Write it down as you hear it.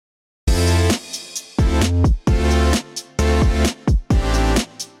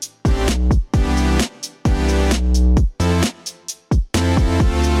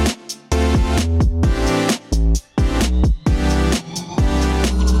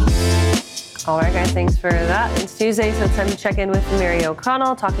All right, guys, thanks for that. It's Tuesday, so it's time to check in with Mary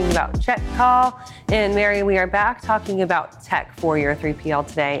O'Connell, talking about Check Call. And Mary, we are back talking about tech for your 3PL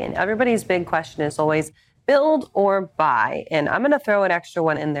today. And everybody's big question is always build or buy. And I'm going to throw an extra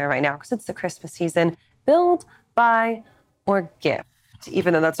one in there right now because it's the Christmas season. Build, buy, or gift,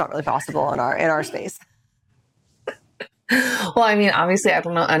 even though that's not really possible in our space. Well, I mean, obviously, I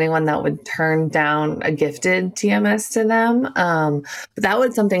don't know anyone that would turn down a gifted TMS to them. But that would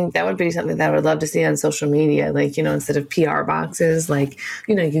be something that I would love to see on social media. Like, instead of PR boxes, like,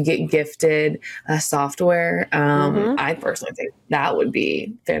 you get gifted software. I personally think that would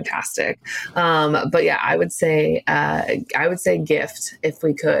be fantastic. But yeah, I would say gift if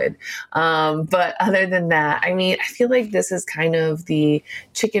we could. But other than that, I mean, I feel like this is kind of the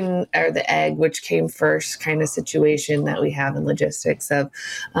chicken or the egg, which came first kind of situation that we have in logistics of,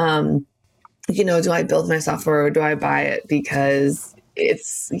 do I build my software or do I buy it? Because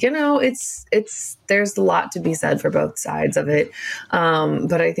it's there's a lot to be said for both sides of it.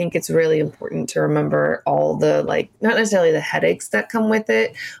 But I think it's really important to remember all the, not necessarily the headaches that come with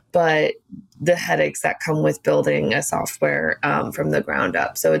it, but the headaches that come with building a software from the ground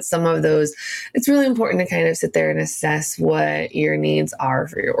up. So it's really important to kind of sit there and assess what your needs are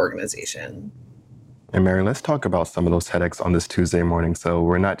for your organization. And Mary, let's talk about some of those headaches on this Tuesday morning. So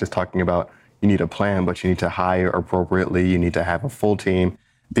we're not just talking about you need a plan, but you need to hire appropriately. You need to have a full team.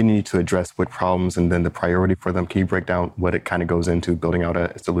 Then you need to address what problems and then the priority for them. Can you break down what it kind of goes into building out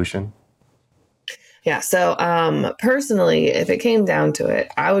a solution? Yeah. So personally, if it came down to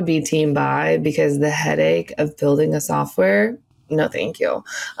it, I would be team buy because the headache of building a software, no, thank you.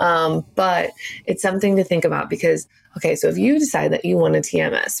 But it's something to think about because, okay, so if you decide that you want a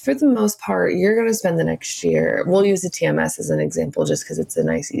TMS, for the most part, you're going to spend the next year, we'll use the TMS as an example just because it's a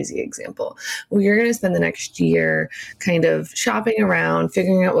nice, easy example. Well, you're going to spend the next year kind of shopping around,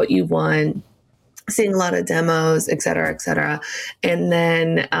 figuring out what you want, seeing a lot of demos, et cetera, et cetera. And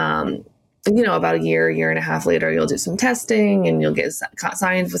then, about a year and a half later, you'll do some testing and you'll get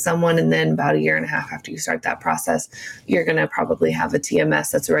signed with someone. And then about a year and a half after you start that process, you're going to probably have a TMS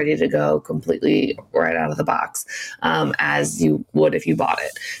that's ready to go completely right out of the box, as you would if you bought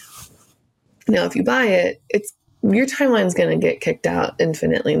it. Now, if you buy it, your timeline is going to get kicked out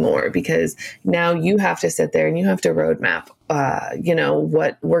infinitely more because now you have to sit there and you have to roadmap,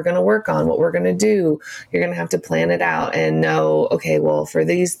 what we're going to work on, what we're going to do. You're going to have to plan it out and know, okay, well, for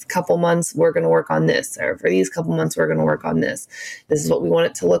these couple months, we're going to work on this, or for these couple months, we're going to work on this. This is what we want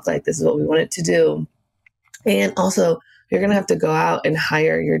it to look like. This is what we want it to do. And also, you're going to have to go out and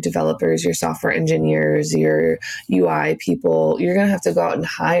hire your developers, your software engineers, your UI people. You're going to have to go out and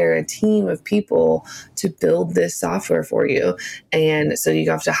hire a team of people to build this software for you. And so you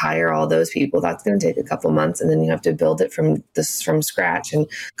have to hire all those people. That's going to take a couple months. And then you have to build it from scratch. And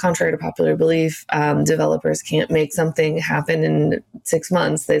contrary to popular belief, developers can't make something happen in 6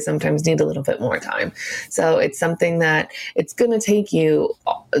 months. They sometimes need a little bit more time. So it's something that it's going to take you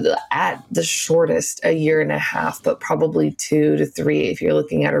at the shortest a year and a half, but probably 2 to 3 if you're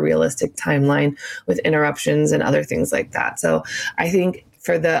looking at a realistic timeline with interruptions and other things like that. So I think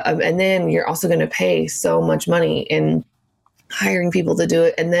and then you're also going to pay so much money in hiring people to do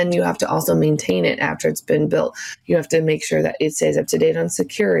it. And then you have to also maintain it after it's been built. You have to make sure that it stays up to date on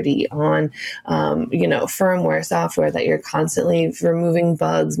security, on, firmware, software, that you're constantly removing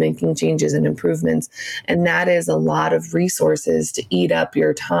bugs, making changes and improvements. And that is a lot of resources to eat up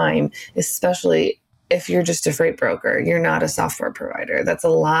your time, especially if you're just a freight broker, you're not a software provider. That's a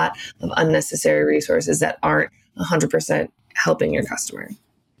lot of unnecessary resources that aren't 100% helping your customer.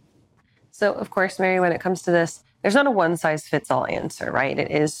 So, of course, Mary, when it comes to this, there's not a one-size-fits-all answer, right? It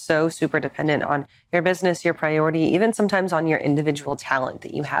is so super dependent on your business, your priority, even sometimes on your individual talent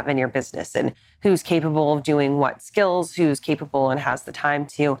that you have in your business and who's capable of doing what skills, who's capable and has the time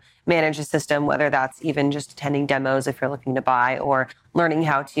to manage a system, whether that's even just attending demos if you're looking to buy or learning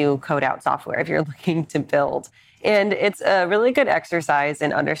how to code out software if you're looking to build. And it's a really good exercise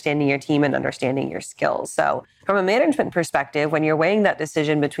in understanding your team and understanding your skills. So from a management perspective, when you're weighing that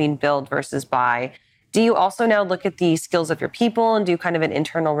decision between build versus buy, do you also now look at the skills of your people and do kind of an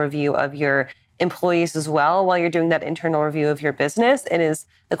internal review of your employees as well while you're doing that internal review of your business? And is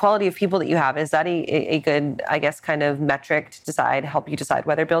the quality of people that you have, is that a good, I guess, kind of metric to help you decide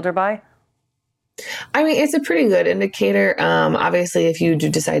whether build or buy? I mean, it's a pretty good indicator. Obviously, if you do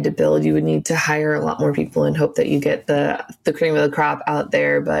decide to build, you would need to hire a lot more people and hope that you get the cream of the crop out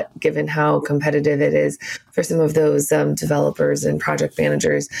there. But given how competitive it is for some of those developers and project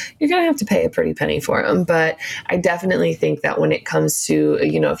managers, you're going to have to pay a pretty penny for them. But I definitely think that when it comes to,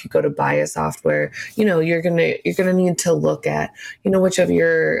 if you go to buy a software, you're gonna need to look at, which of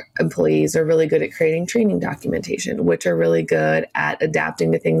your employees are really good at creating training documentation, which are really good at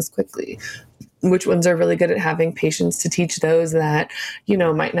adapting to things quickly, which ones are really good at having patience to teach those that,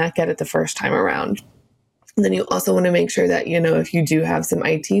 might not get it the first time around. And then you also want to make sure that, if you do have some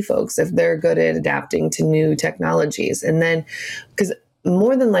IT folks, if they're good at adapting to new technologies. And then, because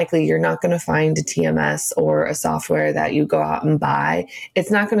more than likely, you're not going to find a TMS or a software that you go out and buy. It's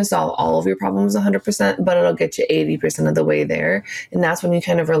not going to solve all of your problems 100%, but it'll get you 80% of the way there. And that's when you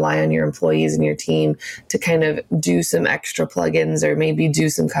kind of rely on your employees and your team to kind of do some extra plugins or maybe do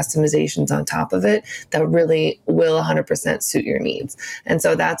some customizations on top of it that really will 100% suit your needs. And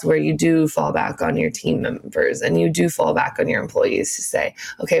so that's where you do fall back on your team members and you do fall back on your employees to say,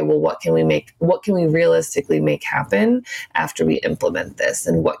 okay, well, what can we realistically make happen after we implement this,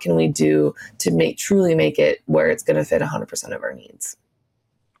 and what can we do to truly make it where it's going to fit 100% of our needs?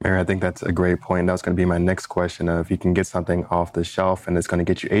 Mary, I think that's a great point. That was going to be my next question. If you can get something off the shelf and it's going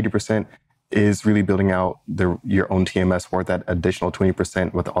to get you 80%, is really building out your own TMS worth that additional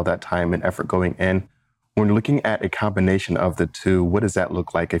 20% with all that time and effort going in. When you're looking at a combination of the two, what does that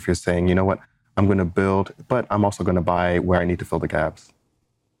look like if you're saying, you know what, I'm going to build, but I'm also going to buy where I need to fill the gaps?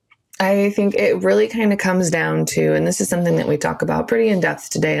 I think it really kind of comes down to, and this is something that we talk about pretty in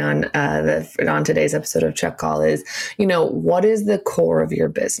depth today on today's episode of Check Call, is, what is the core of your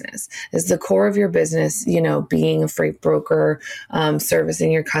business? Is the core of your business, being a freight broker,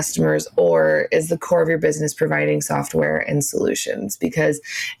 servicing your customers, or is the core of your business providing software and solutions? Because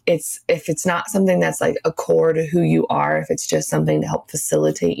if it's not something that's like a core to who you are, if it's just something to help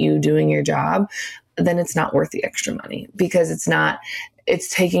facilitate you doing your job, then it's not worth the extra money, because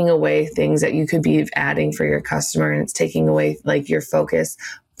it's taking away things that you could be adding for your customer, and it's taking away like your focus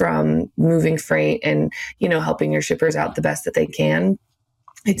from moving freight and, helping your shippers out the best that they can.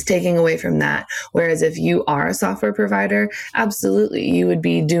 It's taking away from that. Whereas if you are a software provider, absolutely, you would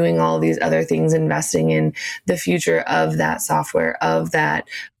be doing all these other things, investing in the future of that software, of that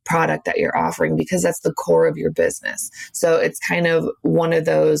product that you're offering, because that's the core of your business. So it's kind of one of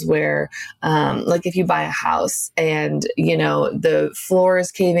those where, like if you buy a house and, the floor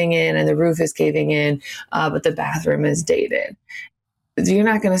is caving in and the roof is caving in, but the bathroom is dated. You're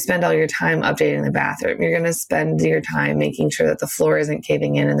not going to spend all your time updating the bathroom. You're going to spend your time making sure that the floor isn't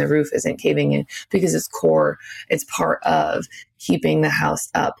caving in and the roof isn't caving in, because it's core. It's part of keeping the house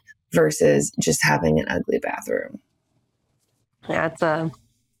up versus just having an ugly bathroom. Yeah, it's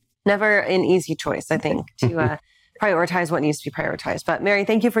never an easy choice, I think, to prioritize what needs to be prioritized. But Mary,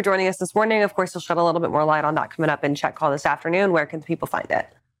 thank you for joining us this morning. Of course, you'll shed a little bit more light on that coming up in Check Call this afternoon. Where can people find it?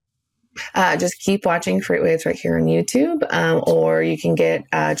 Just keep watching FreightWaves right here on YouTube, or you can get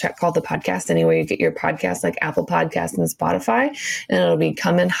Check Call the podcast anywhere you get your podcasts, like Apple Podcasts and Spotify, and it'll be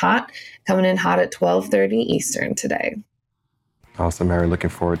coming in hot at 12:30 Eastern today. Awesome, Mary. Looking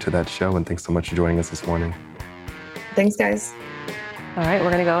forward to that show, and thanks so much for joining us this morning. Thanks, guys. All right,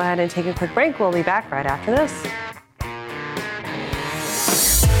 we're going to go ahead and take a quick break. We'll be back right after this.